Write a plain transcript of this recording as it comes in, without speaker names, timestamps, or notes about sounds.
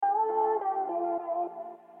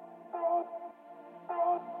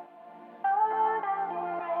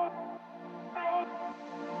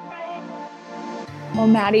Well,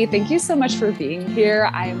 Maddie, thank you so much for being here.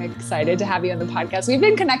 I am excited to have you on the podcast. We've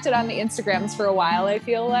been connected on the Instagrams for a while, I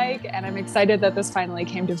feel like, and I'm excited that this finally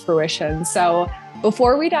came to fruition. So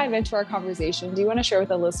before we dive into our conversation, do you want to share with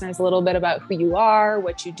the listeners a little bit about who you are,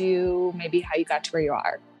 what you do, maybe how you got to where you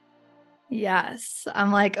are? Yes.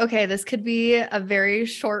 I'm like, okay, this could be a very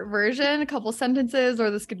short version, a couple sentences, or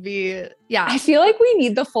this could be, I feel like we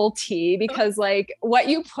need the full tea because like what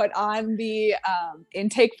you put on the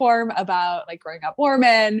intake form about like growing up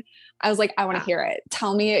Mormon, I was like, I want to hear it.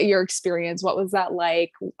 Tell me your experience. What was that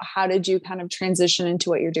like? How did you kind of transition into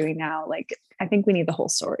what you're doing now? Like, I think we need the whole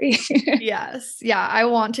story. Yes. Yeah. I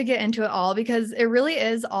want to get into it all because it really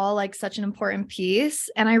is all like such an important piece.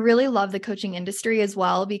 And I really love the coaching industry as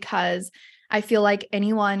well, because I feel like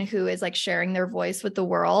anyone who is like sharing their voice with the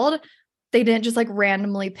world, they didn't just like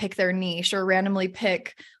randomly pick their niche or randomly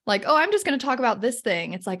pick like, oh, I'm just going to talk about this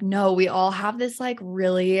thing. It's like, no, we all have this like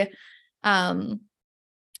really,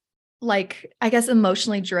 like, I guess,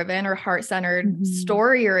 emotionally driven or heart-centered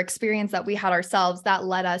story or experience that we had ourselves that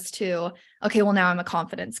led us to, okay, well, now I'm a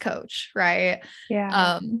confidence coach. Right.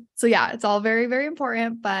 Yeah. So yeah, it's all very, very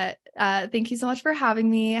important, but thank you so much for having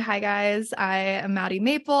me. Hi guys. I am Maddie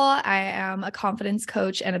Maple. I am a confidence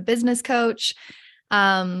coach and a business coach.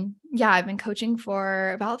 Yeah, I've been coaching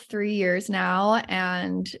for about 3 years now,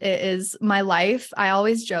 and it is my life. I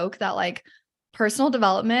always joke that like personal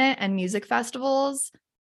development and music festivals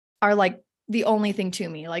are like the only thing to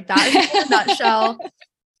me. Like that is in a nutshell.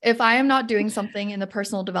 If I am not doing something in the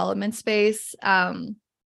personal development space, then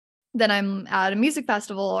I'm at a music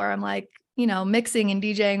festival, or I'm like, mixing and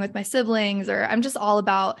DJing with my siblings, or I'm just all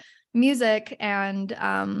about music and,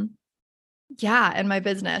 and my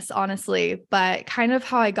business, honestly. But kind of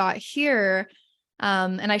how I got here,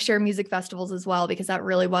 and I share music festivals as well, because that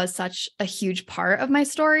really was such a huge part of my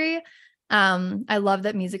story. I love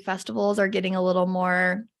that music festivals are getting a little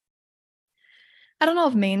more, I don't know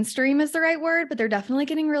if mainstream is the right word, but they're definitely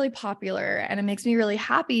getting really popular. And it makes me really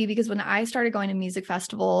happy because when I started going to music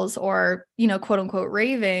festivals or, quote unquote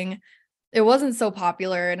raving, it wasn't so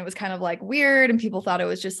popular and it was kind of like weird. And people thought it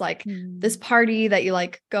was just like this party that you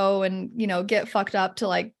like go and, get fucked up to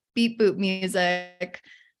like beat boot music.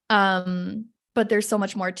 But there's so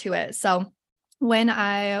much more to it. So when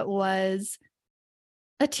I was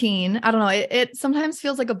a teen, I don't know, it sometimes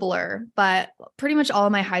feels like a blur, but pretty much all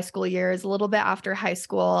of my high school years, a little bit after high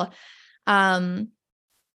school, I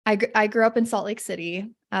grew up in Salt Lake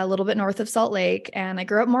City, a little bit north of Salt Lake, and I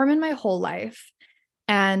grew up Mormon my whole life.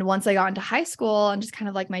 And once I got into high school and just kind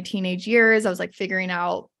of like my teenage years, I was like figuring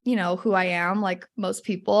out, who I am, like most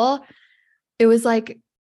people. It was like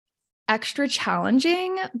extra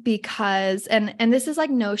challenging because, and this is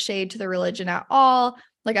like no shade to the religion at all.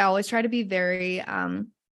 Like I always try to be very, kind,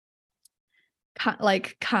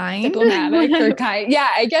 Diplomatic or kind. Yeah,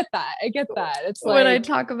 I get that. It's like when I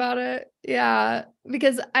talk about it. Yeah.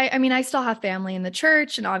 Because I mean, I still have family in the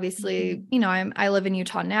church, and obviously, I live in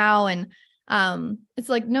Utah now, and it's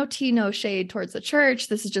like no tea, no shade towards the church.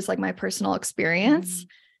 This is just like my personal experience.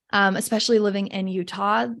 Especially living in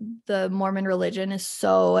Utah, the Mormon religion is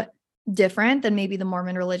so different than maybe the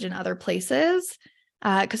Mormon religion other places.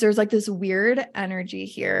 Because there's like this weird energy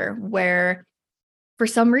here where for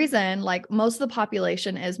some reason, like most of the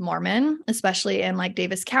population is Mormon, especially in like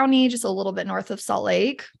Davis County, just a little bit north of Salt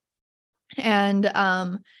Lake. And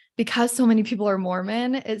because so many people are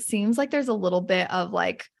Mormon, it seems like there's a little bit of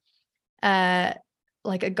like a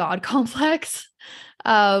God complex,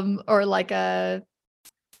 or like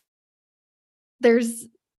there's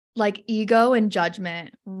like ego and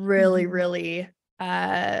judgment really, really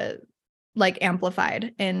like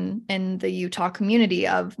amplified in the Utah community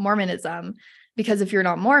of Mormonism. Because if you're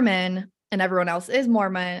not Mormon and everyone else is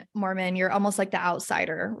Mormon, you're almost like the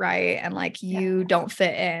outsider, right? And like you don't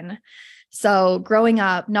fit in. So growing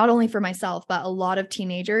up, not only for myself, but a lot of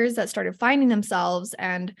teenagers that started finding themselves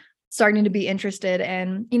and starting to be interested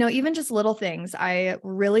in, even just little things. I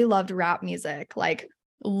really loved rap music, like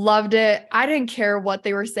loved it. I didn't care what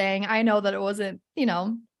they were saying. I know that it wasn't,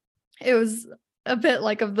 it was a bit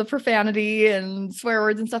like of the profanity and swear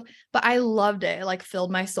words and stuff, but I loved it. It like filled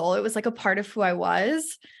my soul. It was like a part of who I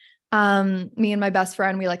was. Me and my best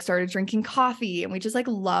friend, we like started drinking coffee, and we just like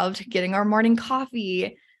loved getting our morning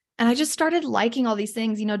coffee. And I just started liking all these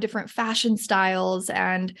things, different fashion styles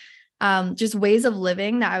and just ways of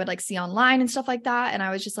living that I would like see online and stuff like that. And I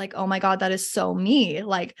was just like, oh my God, that is so me.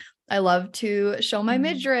 Like I love to show my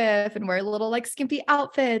midriff and wear little like skimpy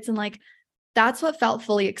outfits, and like that's what felt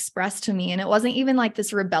fully expressed to me. And it wasn't even like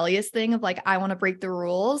this rebellious thing of like, I want to break the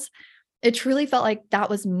rules. It truly felt like that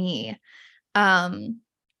was me.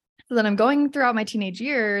 So then I'm going throughout my teenage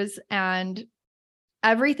years, and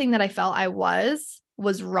everything that I felt I was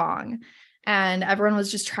wrong. And everyone was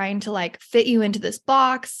just trying to like fit you into this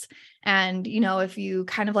box. And, you know, if you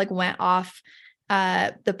kind of like went off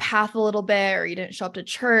the path a little bit, or you didn't show up to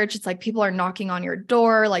church, it's like people are knocking on your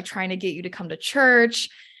door, like trying to get you to come to church.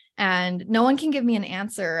 And no one can give me an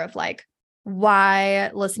answer of like why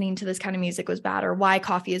listening to this kind of music was bad or why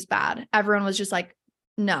coffee is bad. Everyone was just like,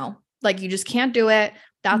 no, like you just can't do it.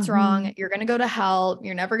 That's wrong. You're going to go to hell.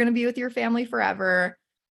 You're never going to be with your family forever.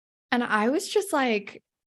 And I was just like,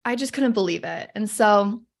 I just couldn't believe it. And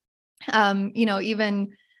so, you know,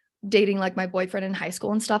 even dating like my boyfriend in high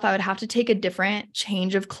school and stuff, I would have to take a different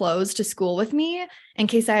change of clothes to school with me in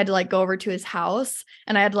case I had to like go over to his house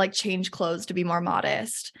and I had to like change clothes to be more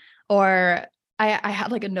modest. Or I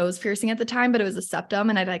had like a nose piercing at the time, but it was a septum,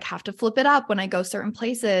 and I'd like have to flip it up when I go certain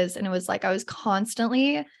places. And it was like I was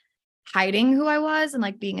constantly hiding who I was and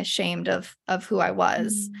like being ashamed of who I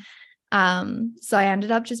was. So I ended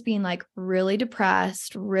up just being like really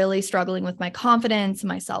depressed, really struggling with my confidence,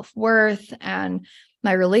 my self-worth, and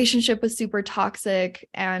my relationship was super toxic.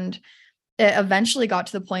 And it eventually got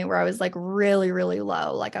to the point where I was like really, really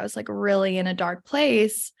low. Like I was like really in a dark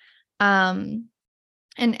place. And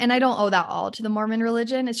I don't owe that all to the Mormon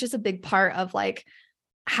religion. It's just a big part of like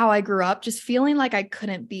how I grew up, just feeling like I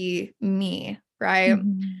couldn't be me. Right.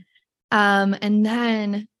 And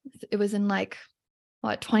then it was in like,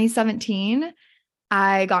 2017,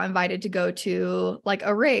 I got invited to go to like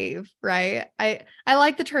a rave, right? I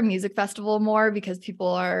like the term music festival more because people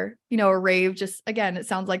are, you know, a rave just, again, it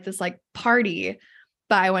sounds like this like party.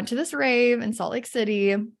 But I went to this rave in Salt Lake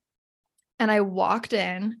City and I walked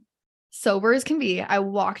in, sober as can be. I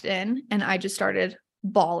walked in and I just started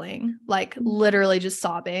bawling, like literally just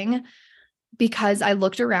sobbing, because I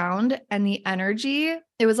looked around and the energy,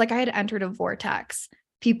 it was like I had entered a vortex.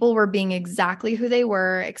 People were being exactly who they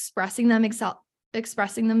were, expressing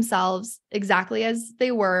themselves exactly as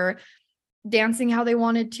they were, dancing how they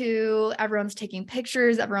wanted to. Everyone's taking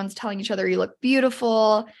pictures. Everyone's telling each other, you look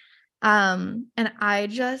beautiful. And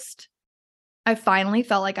I finally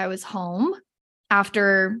felt like I was home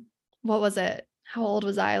after, what was it? How old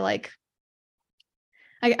was I? Like,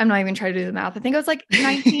 I'm not even trying to do the math. I think I was like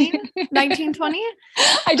 19, 20.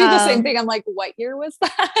 I do the same thing. I'm like, what year was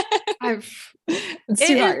that? It's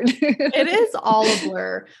too hard. It is all a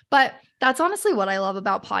blur, but that's honestly what I love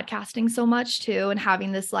about podcasting so much too. And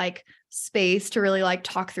having this like space to really like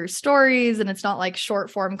talk through stories, and it's not like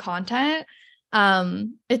short form content.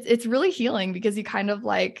 It's really healing because you kind of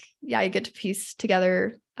like, you get to piece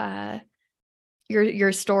together,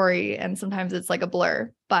 your story. And sometimes it's like a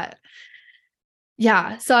blur, but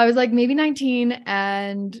yeah. So I was like maybe 19,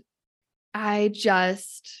 and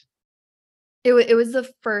it was the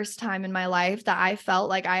first time in my life that I felt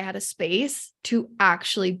like I had a space to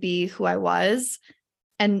actually be who I was.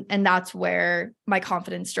 And that's where my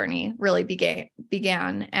confidence journey really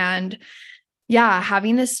began. And yeah,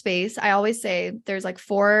 having this space, I always say there's like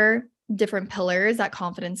 4 different pillars that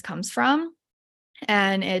confidence comes from.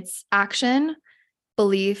 And it's action,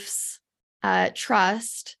 beliefs,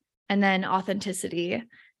 trust, and then authenticity.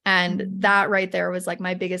 And that right there was like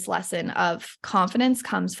my biggest lesson of confidence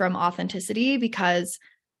comes from authenticity, because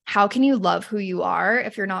how can you love who you are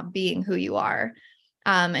if you're not being who you are?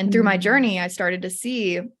 And through my journey, I started to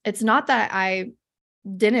see it's not that I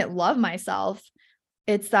didn't love myself.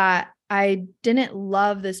 It's that I didn't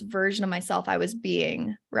love this version of myself I was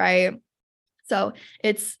being, right? So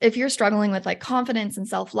if you're struggling with like confidence and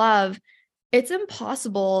self-love, it's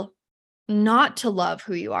impossible not to love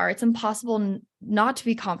who you are. It's impossible not to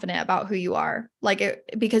be confident about who you are.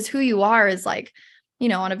 Because who you are is like, you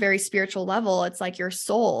know, on a very spiritual level, it's like your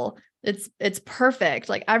soul. It's perfect.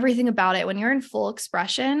 Like everything about it, when you're in full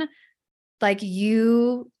expression, like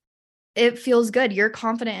it feels good. You're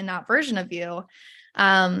confident in that version of you.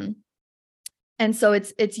 And so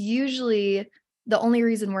it's usually the only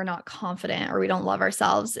reason we're not confident or we don't love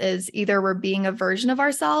ourselves is either we're being a version of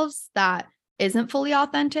ourselves that isn't fully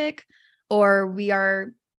authentic, or we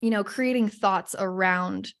are, you know, creating thoughts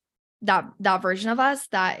around that version of us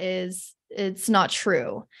it's not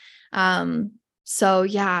true. So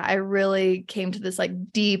yeah, I really came to this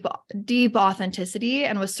like deep authenticity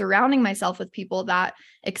and was surrounding myself with people that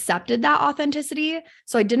accepted that authenticity.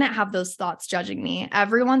 So I didn't have those thoughts judging me.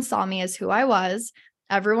 Everyone saw me as who I was.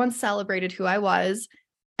 Everyone celebrated who I was.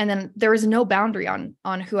 And then there was no boundary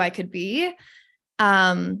on who I could be.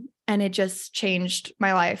 And it just changed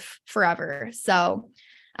my life forever. So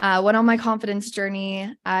went on my confidence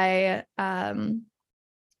journey. I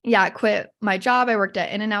yeah, I quit my job. I worked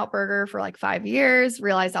at In-N-Out Burger for like 5 years,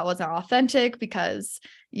 realized that wasn't authentic because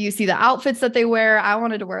you see the outfits that they wear. I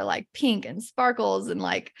wanted to wear like pink and sparkles and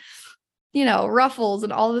like, ruffles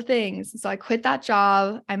and all the things. So I quit that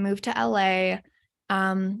job. I moved to LA.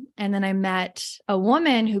 And then I met a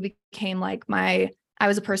woman who became like I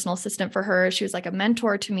was a personal assistant for her. She was like a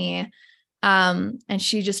mentor to me. And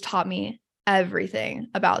she just taught me everything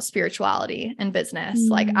about spirituality and business.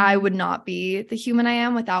 Like I would not be the human I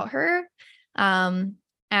am without her.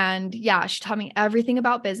 And yeah, she taught me everything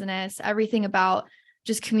about business, everything about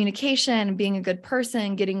just communication, being a good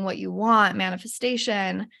person, getting what you want,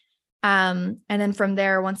 manifestation. And then from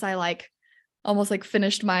there, once I like almost like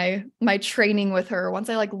finished my training with her, once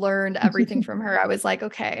I like learned everything from her, I was like,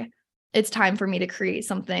 okay, it's time for me to create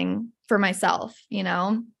something for myself,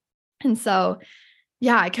 And so,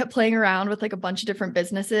 yeah, I kept playing around with like a bunch of different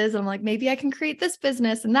businesses. I'm like, maybe I can create this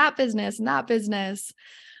business and that business and that business.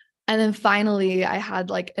 And then finally I had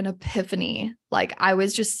like an epiphany. Like I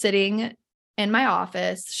was just sitting in my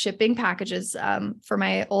office shipping packages for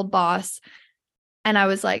my old boss. And I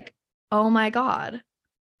was like, oh my God,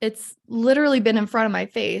 it's literally been in front of my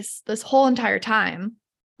face this whole entire time.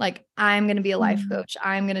 Like I'm going to be a life coach.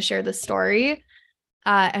 I'm going to share this story.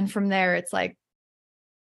 And from there, it's like,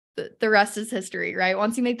 the rest is history, right?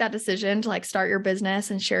 Once you make that decision to like start your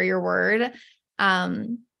business and share your word,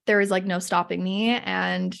 there is like no stopping me.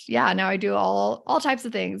 And yeah, now I do all types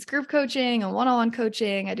of things, group coaching and one-on-one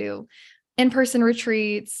coaching. I do in-person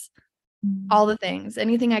retreats, all the things,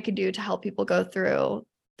 anything I could do to help people go through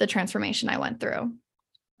the transformation I went through.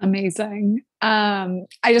 Amazing. I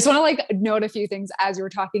just want to like note a few things as you were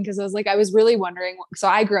talking, because I was really wondering. So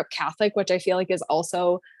I grew up Catholic, which I feel like is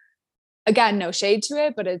also, again, no shade to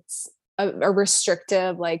it, but it's a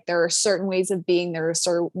restrictive, like there are certain ways of being, there are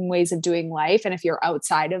certain ways of doing life. And if you're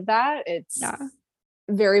outside of that, it's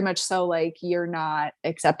very much so like you're not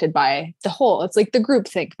accepted by the whole. It's like the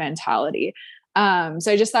groupthink mentality.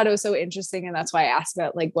 So I just thought it was so interesting. And that's why I asked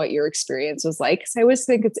about like what your experience was like. Cause I always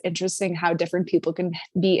think it's interesting how different people can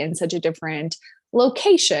be in such a different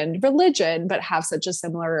location, religion, but have such a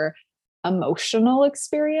similar emotional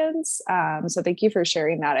experience. So thank you for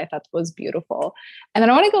sharing that. I thought that was beautiful. And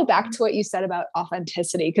then I want to go back to what you said about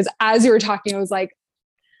authenticity, because as you were talking, it was like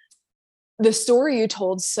the story you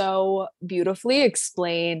told so beautifully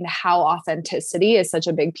explained how authenticity is such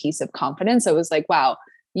a big piece of confidence. So it was like, wow,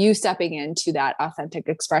 you stepping into that authentic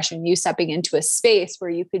expression, you stepping into a space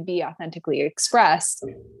where you could be authentically expressed,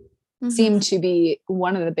 seemed to be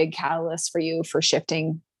one of the big catalysts for you for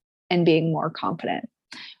shifting and being more confident.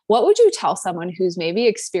 What would you tell someone who's maybe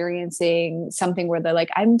experiencing something where they're like,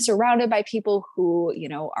 I'm surrounded by people who,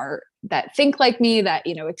 are that think like me, that,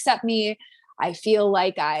 accept me. I feel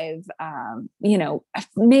like I've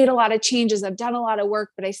made a lot of changes. I've done a lot of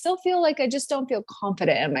work, but I still feel like I just don't feel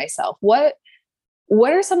confident in myself. What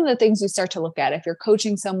are some of the things you start to look at if you're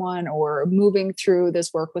coaching someone or moving through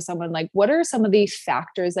this work with someone? Like, what are some of the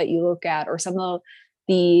factors that you look at, or some of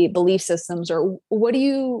the belief systems, or what do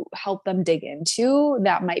you help them dig into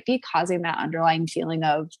that might be causing that underlying feeling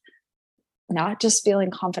of not just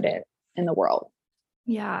feeling confident in the world?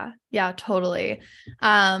 Yeah, totally.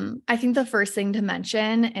 I think the first thing to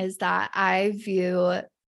mention is that I view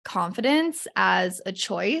confidence as a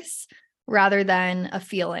choice rather than a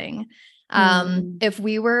feeling. If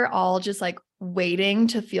we were all just like waiting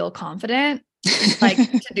to feel confident, like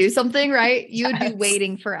to do something, right? You would be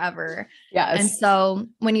waiting forever. Yes. And so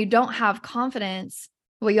when you don't have confidence,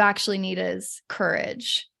 what you actually need is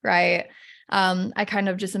courage, right? I kind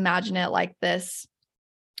of just imagine it like this.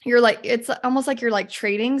 It's almost like you're like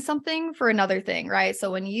trading something for another thing, right?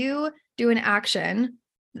 So when you do an action,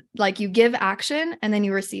 like you give action and then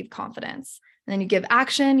you receive confidence, and then you give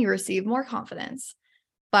action, you receive more confidence.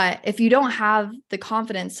 But if you don't have the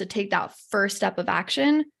confidence to take that first step of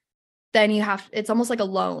action, then it's almost like a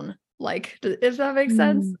loan. Like, if that makes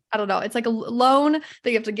sense, I don't know. It's like a loan that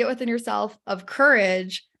you have to get within yourself of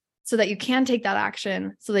courage so that you can take that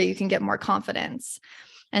action so that you can get more confidence.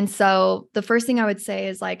 And so the first thing I would say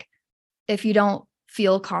is like, if you don't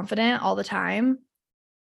feel confident all the time,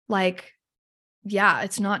 like, yeah,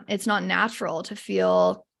 it's not natural to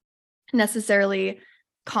feel necessarily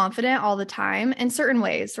confident all the time in certain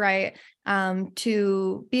ways, right?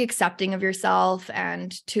 To be accepting of yourself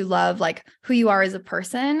and to love like who you are as a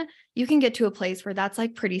person, you can get to a place where that's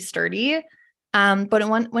like pretty sturdy.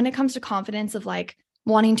 But when it comes to confidence of like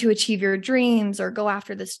wanting to achieve your dreams or go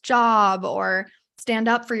after this job or stand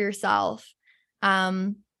up for yourself,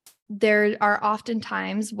 there are often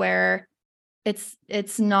times where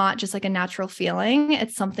it's not just like a natural feeling.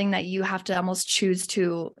 It's something that you have to almost choose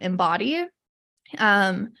to embody.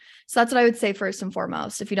 So that's what I would say first and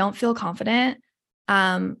foremost. If you don't feel confident,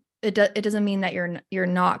 it doesn't mean that you're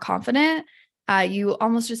not confident. You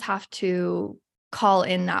almost just have to call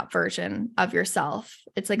in that version of yourself.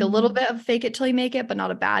 It's like a little bit of fake it till you make it, but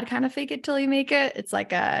not a bad kind of fake it till you make it. It's like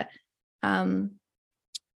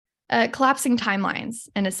collapsing timelines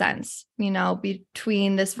in a sense,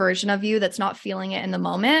 between this version of you that's not feeling it in the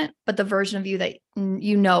moment, but the version of you that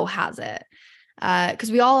has it.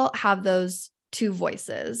 Because we all have those two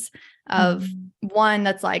voices of one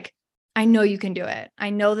that's like, I know you can do it. I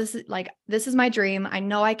know this is my dream. I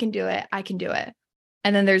know I can do it. I can do it.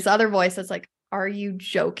 And then there's the other voice that's like, are you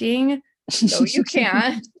joking? No, you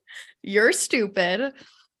can't. You're stupid.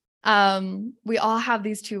 We all have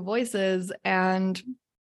these two voices, and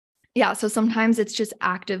yeah, so sometimes it's just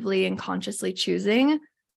actively and consciously choosing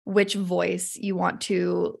which voice you want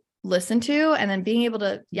to listen to, and then being able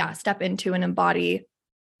to, step into and embody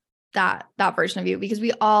that version of you, because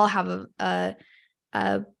we all have a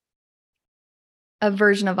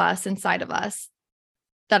version of us inside of us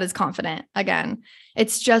that is confident. Again,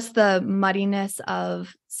 it's just the muddiness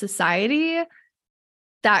of society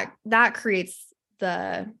that creates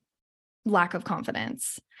the lack of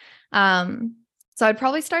confidence. So I'd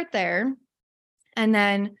probably start there. And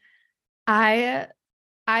then I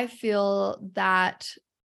feel that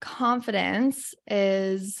confidence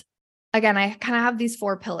is, again, I kind of have these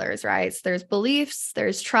 4 pillars, right? So there's beliefs,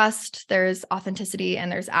 there's trust, there's authenticity,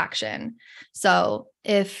 and there's action. So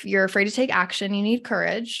if you're afraid to take action, you need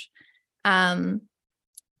courage.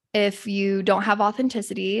 If you don't have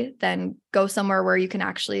authenticity, then go somewhere where you can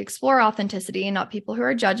actually explore authenticity and not people who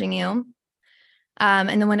are judging you. And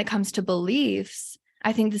then when it comes to beliefs,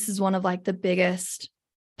 I think this is one of like the biggest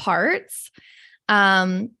parts,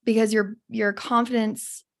 because your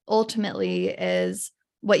confidence ultimately is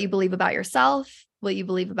what you believe about yourself, what you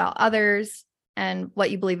believe about others, and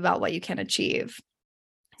what you believe about what you can achieve.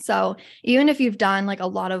 So even if you've done like a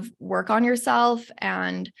lot of work on yourself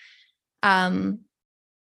and,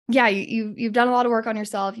 you've done a lot of work on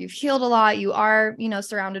yourself, you've healed a lot, you are,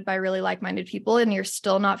 surrounded by really like-minded people, and you're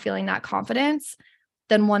still not feeling that confidence,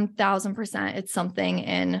 then 1000% it's something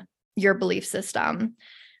in your belief system.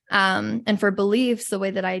 And for beliefs, the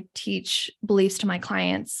way that I teach beliefs to my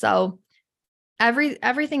clients, so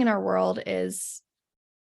everything in our world is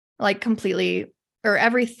like completely, or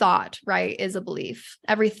every thought, right, is a belief.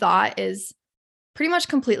 Every thought is pretty much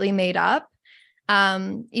completely made up.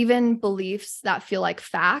 Even beliefs that feel like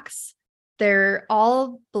facts, they're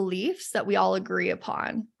all beliefs that we all agree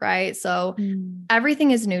upon, right? So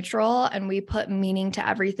everything is neutral, and we put meaning to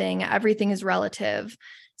everything. Everything is relative.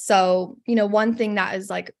 So, one thing that is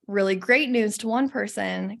like really great news to one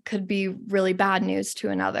person could be really bad news to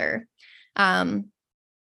another. Here's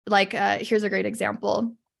a great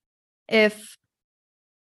example. If,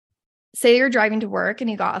 say you're driving to work and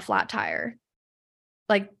you got a flat tire,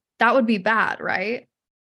 like that would be bad, right?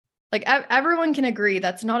 Like everyone can agree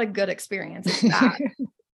that's not a good experience. It's bad.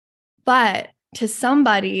 But to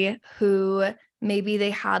somebody who maybe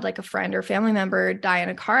they had like a friend or family member die in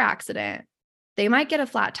a car accident, they might get a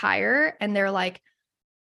flat tire and they're like,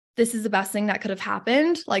 this is the best thing that could have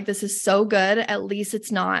happened. Like, this is so good. At least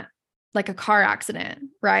it's not like a car accident,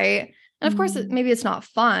 right? And of course, maybe it's not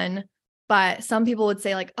fun, but some people would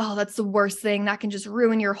say like, oh, that's the worst thing. That can just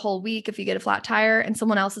ruin your whole week if you get a flat tire. And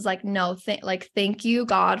someone else is like, no, thank you,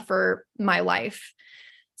 God, for my life.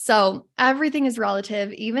 So everything is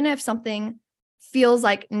relative. Even if something feels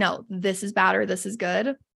like, no, this is bad or this is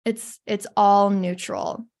good, it's all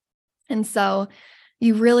neutral. And so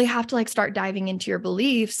you really have to like start diving into your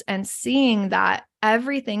beliefs and seeing that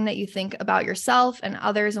everything that you think about yourself and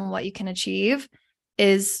others and what you can achieve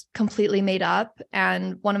is completely made up.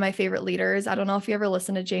 And one of my favorite leaders, I don't know if you ever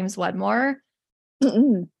listen to James Wedmore.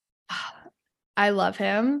 I love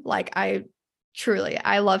him. Like I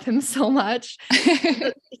love him so much.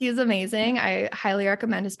 He's amazing. I highly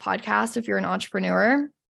recommend his podcast if you're an entrepreneur.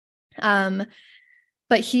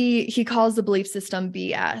 But he calls the belief system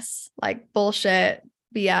BS, like bullshit,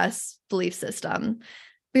 BS belief system,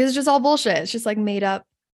 because it's just all bullshit. It's just like made up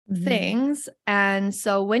things. And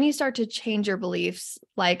so when you start to change your beliefs,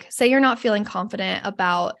 like say you're not feeling confident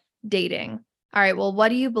about dating. All right, well, what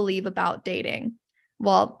do you believe about dating?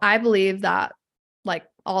 Well, I believe that like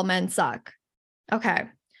all men suck. Okay.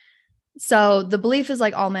 So the belief is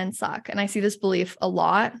like all men suck. And I see this belief a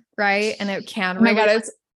lot, right? And it can oh my God,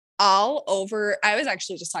 it's all over. I was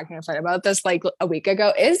actually just talking to a friend about this like a week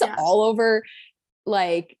ago. It's all over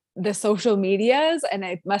like the social medias, and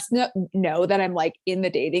I must know that I'm like in the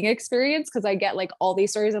dating experience, because I get like all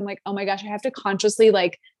these stories. I'm like, oh my gosh, I have to consciously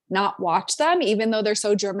like not watch them, even though they're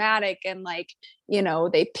so dramatic and like, you know,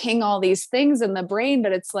 they ping all these things in the brain,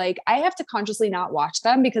 but it's like, I have to consciously not watch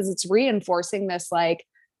them because it's reinforcing this, like,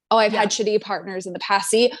 oh, I've had shitty partners in the past.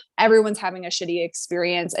 See, everyone's having a shitty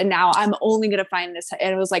experience. And now I'm only going to find this.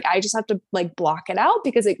 And it was like, I just have to like block it out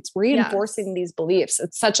because it's reinforcing these beliefs.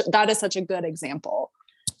 That is such a good example.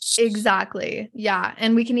 Exactly. Yeah.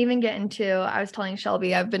 And we can even get into, I was telling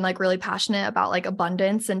Shelby, I've been like really passionate about like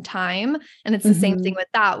abundance and time. And it's the same thing with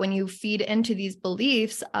that. When you feed into these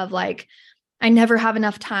beliefs of like, I never have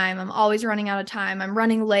enough time. I'm always running out of time. I'm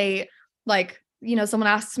running late. Like, you know, someone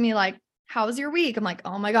asks me like, how was your week? I'm like,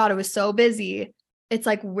 oh my God, it was so busy. It's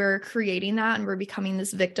like, we're creating that and we're becoming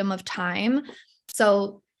this victim of time.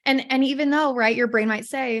 So, and even though, right, your brain might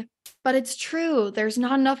say, but it's true, there's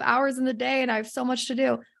not enough hours in the day and I have so much to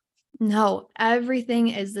do. No, everything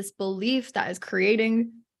is this belief that is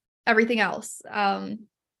creating everything else.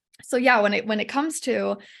 So yeah, when it comes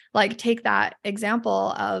to like, take that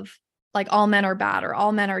example of like all men are bad or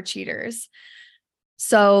all men are cheaters.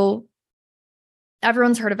 So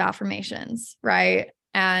everyone's heard of affirmations, right?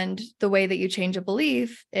 And the way that you change a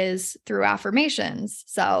belief is through affirmations.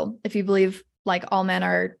 So if you believe like all men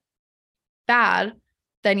are bad,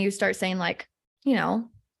 then you start saying like, you know,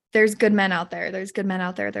 there's good men out there. There's good men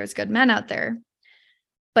out there. There's good men out there.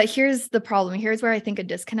 But here's the problem. Here's where I think a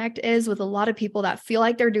disconnect is with a lot of people that feel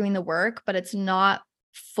like they're doing the work, but it's not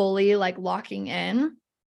fully like locking in,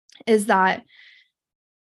 is that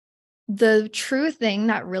the true thing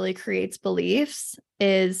that really creates beliefs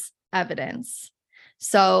is evidence.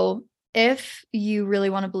 So if you really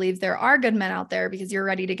want to believe there are good men out there because you're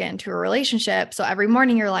ready to get into a relationship, so every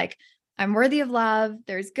morning you're like, I'm worthy of love.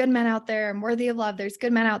 There's good men out there. I'm worthy of love. There's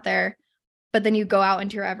good men out there. But then you go out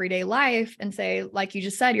into your everyday life and say, like you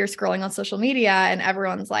just said, you're scrolling on social media and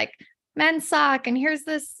everyone's like, men suck. And here's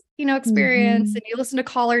this, you know, experience. And you listen to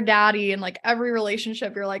Call Her Daddy and like every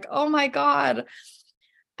relationship, you're like, oh my God.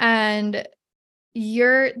 And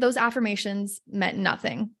those affirmations meant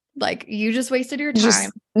nothing. Like you just wasted your time.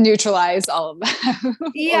 Just neutralize all of that.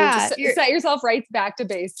 Yeah. Set yourself right back to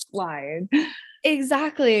baseline.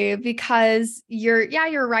 Exactly. Because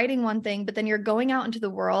you're writing one thing, but then you're going out into the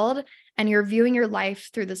world and you're viewing your life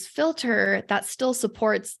through this filter that still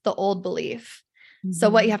supports the old belief. So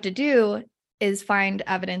what you have to do is find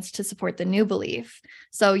evidence to support the new belief.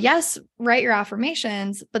 So yes, write your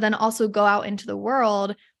affirmations, but then also go out into the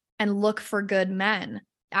world and look for good men.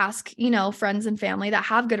 Ask, you know, friends and family that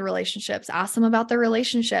have good relationships, ask them about their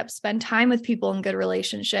relationships, spend time with people in good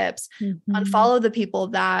relationships, unfollow the people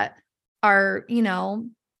that are, you know,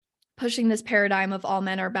 pushing this paradigm of all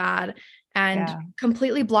men are bad, and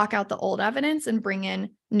completely block out the old evidence and bring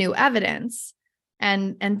in new evidence.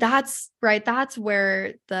 And that's right. That's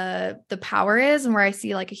where the power is, and where I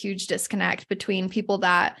see like a huge disconnect between people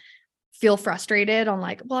that feel frustrated on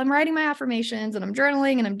like, well, I'm writing my affirmations and I'm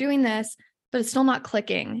journaling and I'm doing this, but it's still not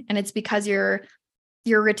clicking. And it's because your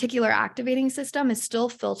reticular activating system is still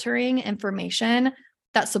filtering information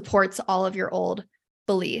that supports all of your old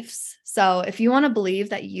beliefs. So if you want to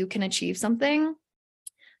believe that you can achieve something,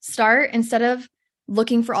 start, instead of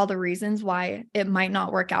looking for all the reasons why it might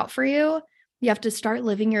not work out for you, you have to start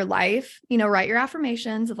living your life, you know, write your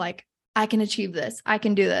affirmations of like, I can achieve this. I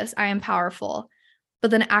can do this. I am powerful.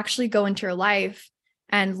 But then actually go into your life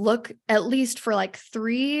and look at least for like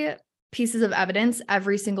 3 pieces of evidence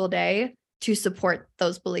every single day to support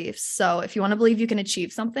those beliefs. So if you want to believe you can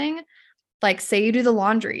achieve something, like say you do the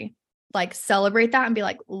laundry, like celebrate that and be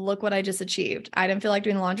like, look what I just achieved. I didn't feel like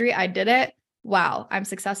doing the laundry. I did it. Wow, I'm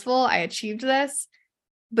successful. I achieved this.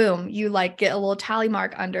 Boom. You like get a little tally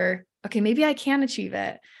mark under, okay, maybe I can achieve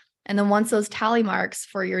it. And then once those tally marks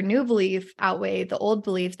for your new belief outweigh the old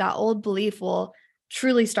belief, that old belief will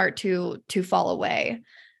truly start to fall away.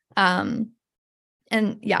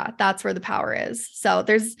 And yeah, that's where the power is. So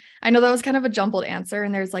I know that was kind of a jumbled answer,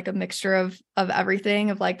 and there's like a mixture of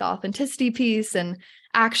everything, of like the authenticity piece and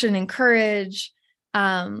action and courage.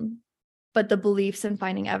 But the beliefs and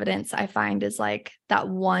finding evidence, I find, is like that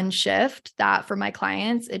one shift that for my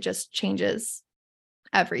clients, it just changes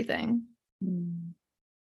everything.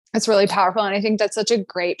 It's really powerful. And I think that's such a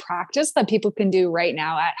great practice that people can do right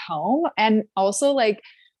now at home. And also like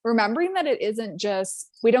remembering that it isn't just,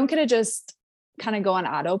 we don't get to just kind of go on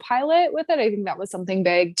autopilot with it. I think that was something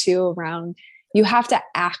big too around, you have to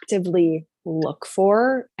actively look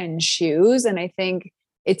for and choose. And I think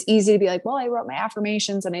it's easy to be like, well, I wrote my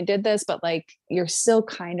affirmations and I did this, but like, you're still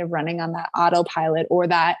kind of running on that autopilot, or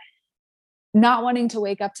that not wanting to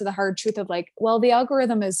wake up to the hard truth of like, well, the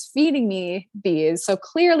algorithm is feeding me these. So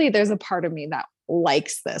clearly there's a part of me that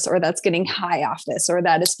likes this, or that's getting high off this, or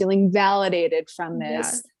that is feeling validated from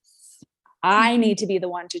this. I need to be the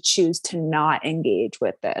one to choose to not engage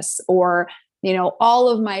with this. Or, all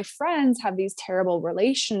of my friends have these terrible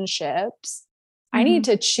relationships. I need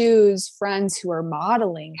to choose friends who are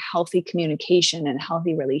modeling healthy communication and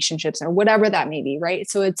healthy relationships, or whatever that may be. Right.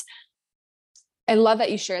 So I love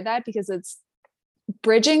that you shared that, because it's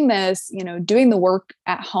bridging this, doing the work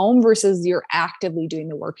at home versus you're actively doing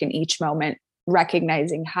the work in each moment,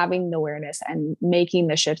 recognizing, having the awareness and making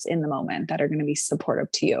the shifts in the moment that are going to be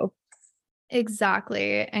supportive to you.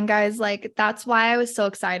 Exactly. And guys, like, that's why I was so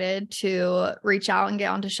excited to reach out and get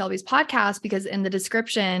onto Shelby's podcast, because in the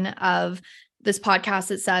description of this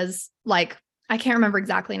podcast, it says, like, I can't remember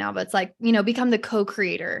exactly now, but it's like, become the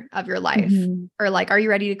co-creator of your life, or like, are you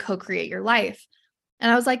ready to co-create your life?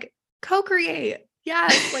 And I was like, co-create.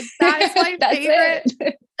 Yes. Like, that is my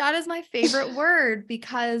favorite. That is my favorite word,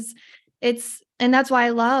 because and that's why I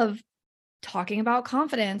love talking about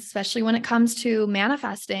confidence, especially when it comes to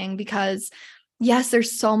manifesting, because yes,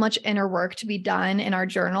 there's so much inner work to be done in our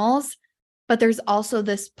journals, but there's also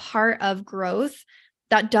this part of growth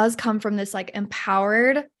that does come from this like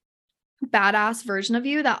empowered, badass version of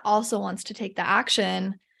you that also wants to take the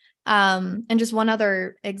action. And just one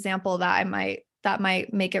other example that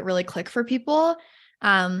might make it really click for people,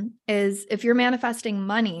 is if you're manifesting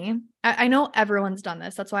money. I know everyone's done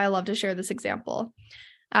this. That's why I love to share this example.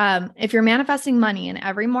 If you're manifesting money and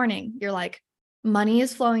every morning you're like, money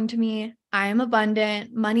is flowing to me, I am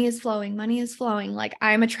abundant, money is flowing, like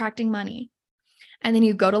I'm attracting money. And then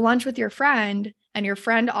you go to lunch with your friend and your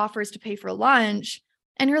friend offers to pay for lunch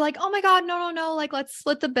and you're like, oh my God, no, like let's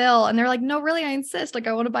split the bill. And they're like, no, really, I insist. Like,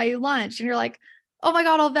 I want to buy you lunch. And you're like, oh my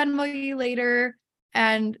God, I'll Venmo you later.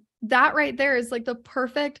 And that right there is like the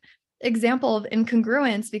perfect example of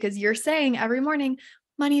incongruence, because you're saying every morning,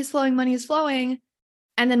 money is flowing.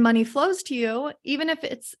 And then money flows to you, even if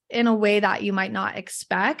it's in a way that you might not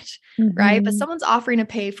expect, right? But someone's offering to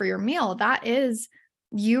pay for your meal. That is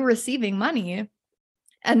you receiving money.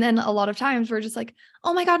 And then a lot of times we're just like,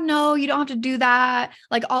 oh my God, no, you don't have to do that.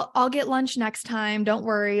 Like, I'll get lunch next time. Don't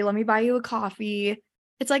worry. Let me buy you a coffee.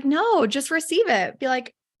 It's like, no, just receive it. Be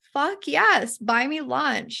like, fuck yes, buy me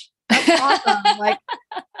lunch. That's awesome. Like,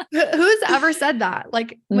 who's ever said that?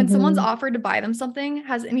 Like, when someone's offered to buy them something,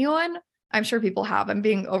 has anyone? I'm sure people have, I'm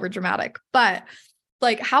being over dramatic, but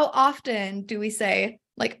like, how often do we say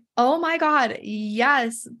like, oh my God,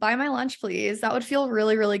 yes, buy my lunch, please. That would feel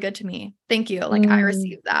really, really good to me. Thank you. Like, I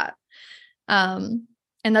received that. And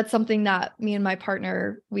that's something that me and my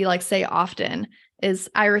partner, we like say often is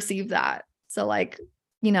I receive that. So like,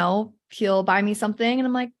 he'll buy me something and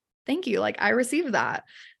I'm like, thank you. Like, I received that.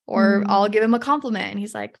 Or I'll give him a compliment and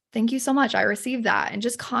he's like, thank you so much. I received that. And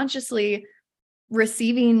just consciously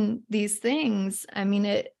receiving these things. I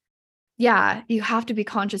mean, you have to be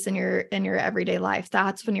conscious in your everyday life.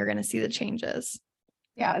 That's when you're going to see the changes.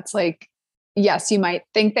 Yeah. It's like, yes, you might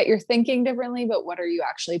think that you're thinking differently, but what are you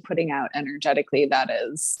actually putting out energetically that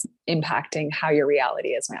is impacting how your reality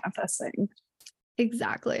is manifesting?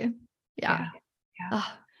 Exactly. Yeah.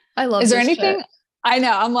 Oh, I love. Is there anything? Shit. I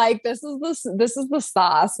know. I'm like, this is the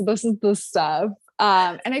sauce. This is the stuff.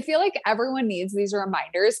 And I feel like everyone needs these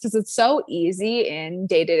reminders, because it's so easy in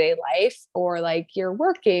day-to-day life, or like you're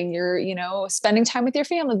working, you're, spending time with your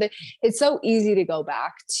family. It's so easy to go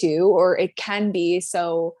back to, or it can be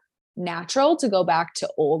so natural to go back to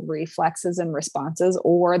old reflexes and responses,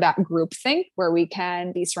 or that group think where we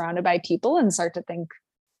can be surrounded by people and start to think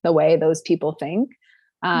the way those people think.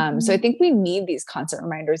 So I think we need these constant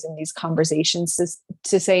reminders in these conversations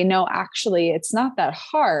to say, no, actually, it's not that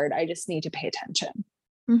hard. I just need to pay attention.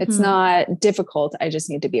 It's not difficult. I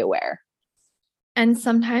just need to be aware. And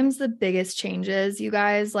sometimes the biggest changes, you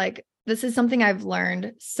guys, like, this is something I've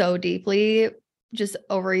learned so deeply just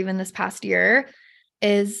over even this past year,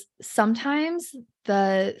 is sometimes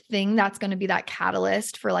the thing that's going to be that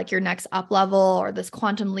catalyst for like your next up level or this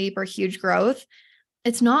quantum leap or huge growth,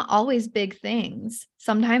 it's not always big things.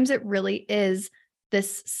 Sometimes it really is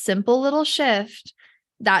this simple little shift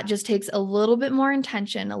that just takes a little bit more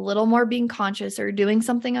intention, a little more being conscious or doing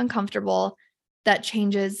something uncomfortable that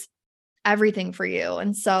changes everything for you.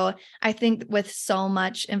 And so I think with so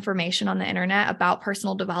much information on the internet about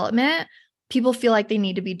personal development, people feel like they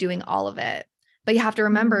need to be doing all of it. But you have to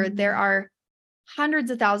remember, there are hundreds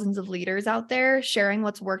of thousands of leaders out there sharing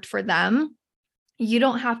what's worked for them. You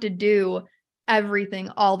don't have to do everything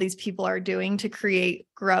all these people are doing to create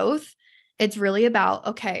growth. It's really about,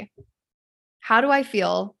 okay, how do I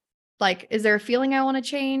feel? Like, is there a feeling I want to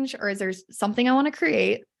change, or is there something I want to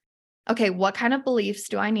create? Okay, what kind of beliefs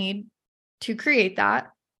do I need to create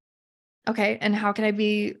that? Okay, and how can I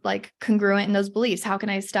be like congruent in those beliefs? How can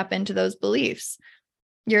I step into those beliefs?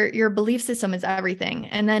 Your belief system is everything.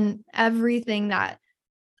 And then everything that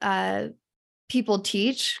people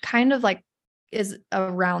teach kind of like is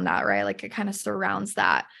around that, right? Like it kind of surrounds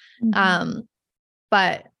that.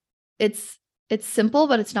 But it's simple,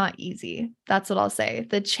 but it's not easy. That's what I'll say.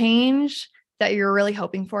 The change that you're really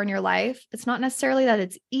hoping for in your life, it's not necessarily that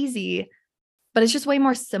it's easy, but it's just way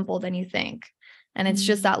more simple than you think. And it's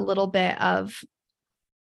just that little bit of,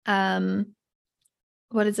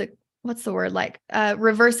 what is it? What's the word? Like,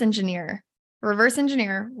 reverse engineer.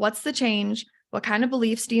 What's the change? What kind of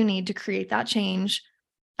beliefs do you need to create that change?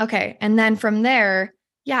 Okay. And then from there,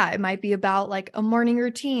 yeah, it might be about like a morning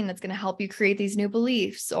routine that's going to help you create these new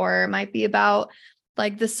beliefs, or it might be about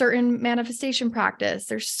like the certain manifestation practice.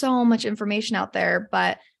 There's so much information out there,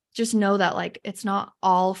 but just know that like, it's not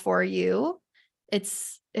all for you.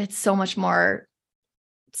 It's so much more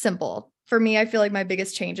simple. For me, I feel like my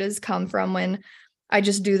biggest changes come from when I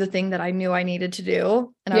just do the thing that I knew I needed to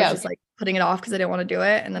do. And I was just like putting it off because I didn't want to do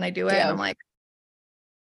it. And then I do it and I'm like,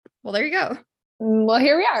 well, there you go. Well,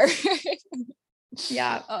 here we are.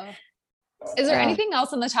 Yeah. Is there anything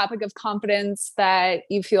else on the topic of confidence that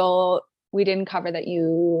you feel we didn't cover that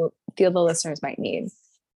you feel the listeners might need?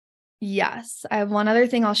 Yes. I have one other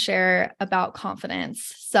thing I'll share about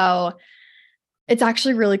confidence. So it's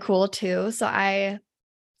actually really cool too. So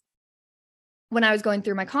when I was going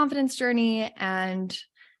through my confidence journey and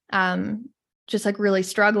just like really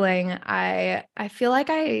struggling, I feel like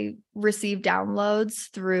I received downloads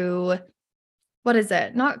through, what is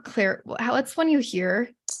it? Not clear. What's when you hear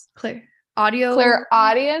clear audio?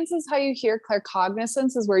 Clairaudience is how you hear.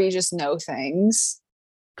 Claircognizance is where you just know things.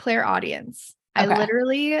 Clairaudience. Okay. I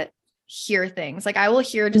literally hear things. Like I will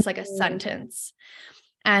hear just like a sentence.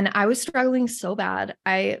 And I was struggling so bad.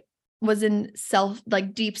 I was in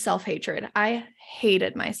deep self-hatred. I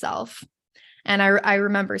hated myself. And I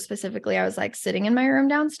remember specifically, I was like sitting in my room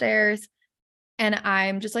downstairs and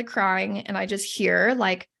I'm just like crying. And I just hear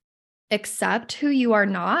like, accept who you are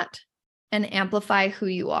not and amplify who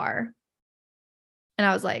you are. And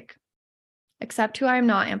I was like, accept who I am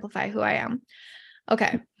not, amplify who I am.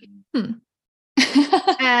 Okay.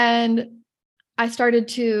 And I started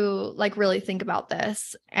to like really think about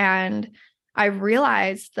this, and I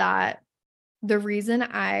realized that the reason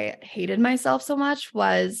I hated myself so much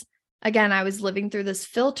was, again, I was living through this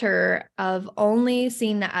filter of only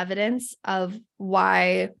seeing the evidence of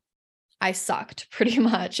why I sucked pretty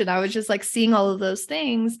much. And I was just like seeing all of those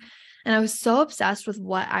things. And I was so obsessed with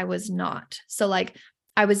what I was not. So like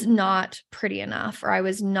I was not pretty enough, or I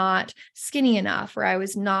was not skinny enough, or I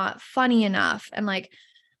was not funny enough. And like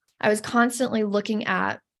I was constantly looking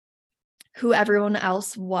at who everyone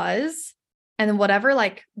else was, and then whatever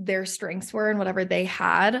like their strengths were and whatever they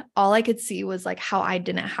had, all I could see was like how I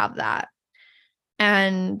didn't have that.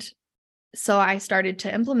 And so I started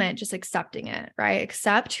to implement just accepting it, right?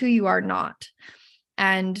 Accept who you are not.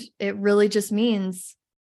 And it really just means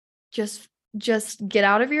just get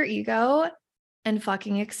out of your ego and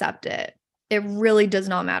fucking accept it. It really does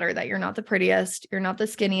not matter that you're not the prettiest, you're not the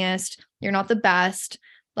skinniest, you're not the best.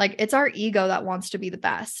 Like it's our ego that wants to be the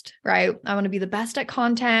best, right? I want to be the best at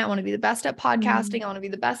content. I want to be the best at podcasting. I want to be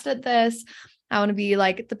the best at this. I want to be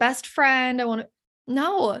like the best friend.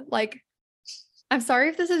 No, like, I'm sorry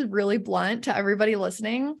if this is really blunt to everybody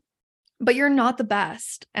listening, but you're not the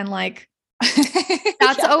best. And like,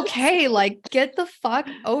 that's okay. Like, get the fuck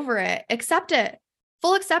over it. Accept it.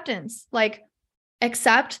 Full acceptance. Like,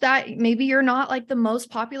 accept that maybe you're not like the most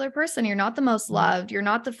popular person. You're not the most loved. You're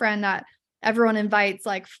not the friend that everyone invites,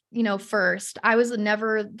 like, first. I was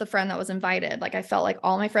never the friend that was invited. Like, I felt like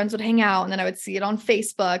all my friends would hang out, and then I would see it on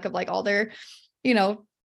Facebook of like all their,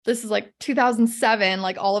 this is like 2007,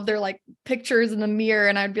 like all of their like pictures in the mirror.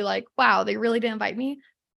 And I'd be like, wow, they really didn't invite me.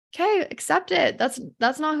 Okay, accept it. That's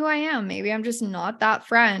not who I am. Maybe I'm just not that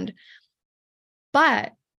friend.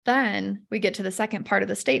 But then we get to the second part of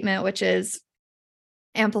the statement, which is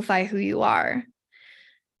amplify who you are.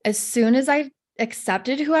 As soon as I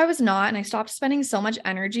accepted who I was not, and I stopped spending so much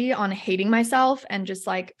energy on hating myself and just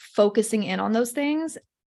like focusing in on those things,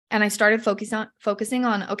 and I started focusing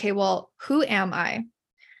on, okay, well, who am I?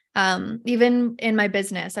 Even in my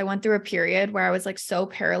business, I went through a period where I was like so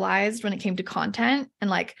paralyzed when it came to content. And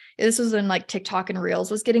like, this was when like TikTok and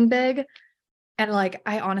Reels was getting big. And like,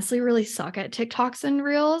 I honestly really suck at TikToks and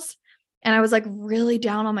Reels. And I was like really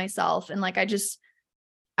down on myself. And like, I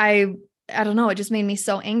don't know, it just made me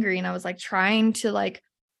so angry. And I was like trying to like,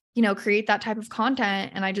 create that type of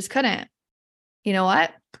content, and I just couldn't. You know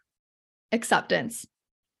what? Acceptance.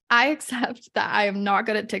 I accept that I am not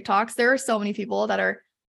good at TikToks. There are so many people that are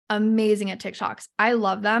amazing at TikToks. I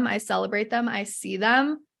love them. I celebrate them. I see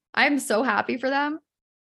them. I'm so happy for them.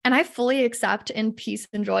 And I fully accept in peace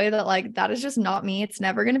and joy that like, that is just not me. It's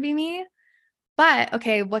never going to be me. But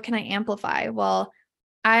okay, what can I amplify? Well,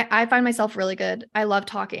 I find myself really good. I love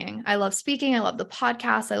talking. I love speaking. I love the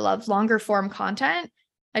podcast. I love longer form content.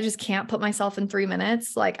 I just can't put myself in 3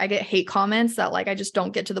 minutes. Like I get hate comments that like, I just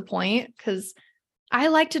don't get to the point because I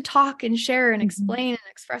like to talk and share and explain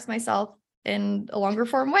and express myself in a longer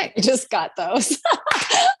form way. I just got those.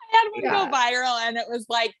 I had one go viral and it was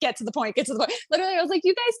like, get to the point, get to the point. Literally, I was like,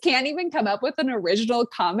 you guys can't even come up with an original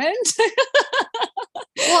comment.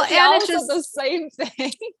 Well, and it's just the same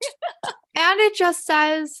thing. And it just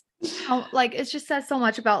says, like, it just says so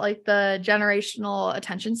much about like the generational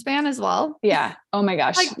attention span as well. Yeah. Oh my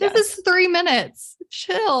gosh. Like this is 3 minutes.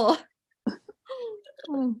 Chill.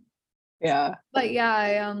 Yeah. But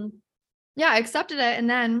yeah, I accepted it. And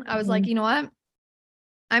then I was like, you know what?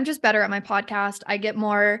 I'm just better at my podcast. I get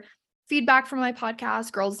more feedback from my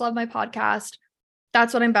podcast. Girls love my podcast.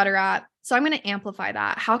 That's what I'm better at. So I'm going to amplify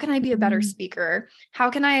that. How can I be a better speaker?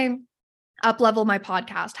 How can I up-level my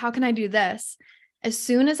podcast? How can I do this? As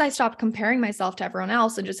soon as I stopped comparing myself to everyone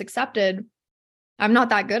else and just accepted, I'm not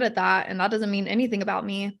that good at that. And that doesn't mean anything about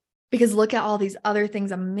me, because look at all these other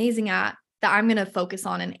things I'm amazing at that I'm going to focus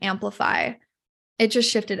on and amplify. It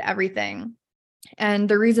just shifted everything. And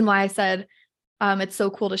the reason why I said it's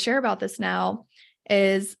so cool to share about this now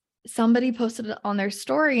is somebody posted it on their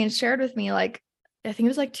story and shared with me, like, I think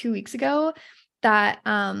it was like 2 weeks ago, that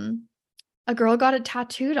a girl got it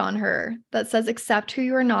tattooed on her that says, accept who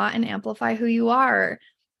you are not and amplify who you are.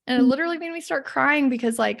 And it literally made me start crying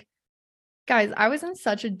because, like, guys, I was in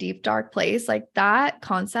such a deep, dark place. Like that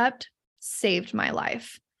concept saved my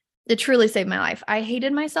life. It truly saved my life. I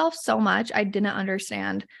hated myself so much. I didn't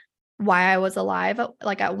understand why I was alive,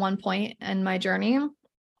 like at one point in my journey.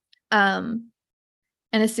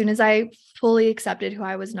 And as soon as I fully accepted who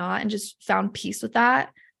I was not and just found peace with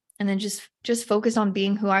that, and then just focused on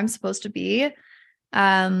being who I'm supposed to be,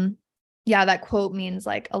 that quote means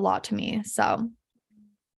like a lot to me. So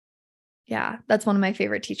yeah, that's one of my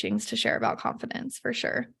favorite teachings to share about confidence for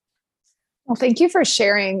sure. Well, thank you for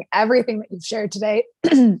sharing everything that you've shared today.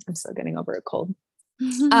 I'm still getting over a cold.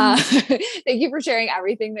 Thank you for sharing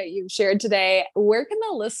everything that you've shared today. Where can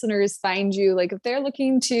the listeners find you? Like if they're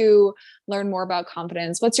looking to learn more about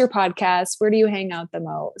confidence, what's your podcast? Where do you hang out the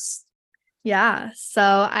most? Yeah. So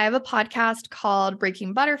I have a podcast called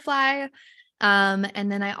Breaking Butterfly.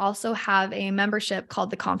 And then I also have a membership called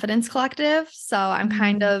the Confidence Collective. So I'm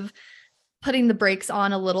kind of putting the brakes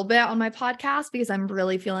on a little bit on my podcast because I'm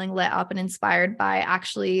really feeling lit up and inspired by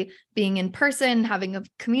actually being in person, having a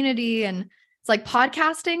community, and it's like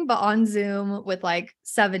podcasting, but on Zoom with like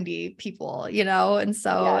 70 people, you know? And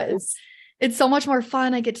so it's so much more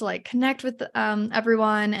fun. I get to like connect with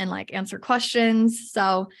everyone and like answer questions.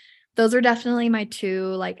 So those are definitely my two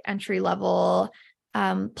like entry level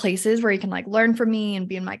places where you can like learn from me and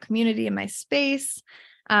be in my community and my space.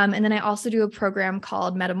 And then I also do a program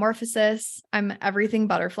called Metamorphosis. I'm everything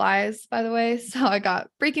butterflies, by the way. So I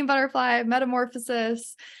got Breaking Butterfly,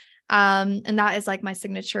 Metamorphosis. And that is like my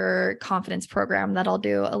signature confidence program that I'll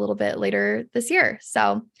do a little bit later this year.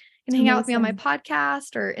 So you can hang out with me on my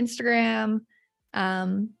podcast or Instagram.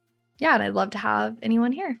 And I'd love to have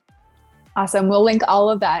anyone here. Awesome. We'll link all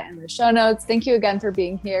of that in the show notes. Thank you again for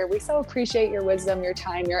being here. We so appreciate your wisdom, your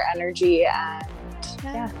time, your energy, and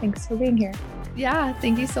thanks for being here. Yeah,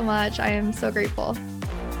 thank you so much. I am so grateful.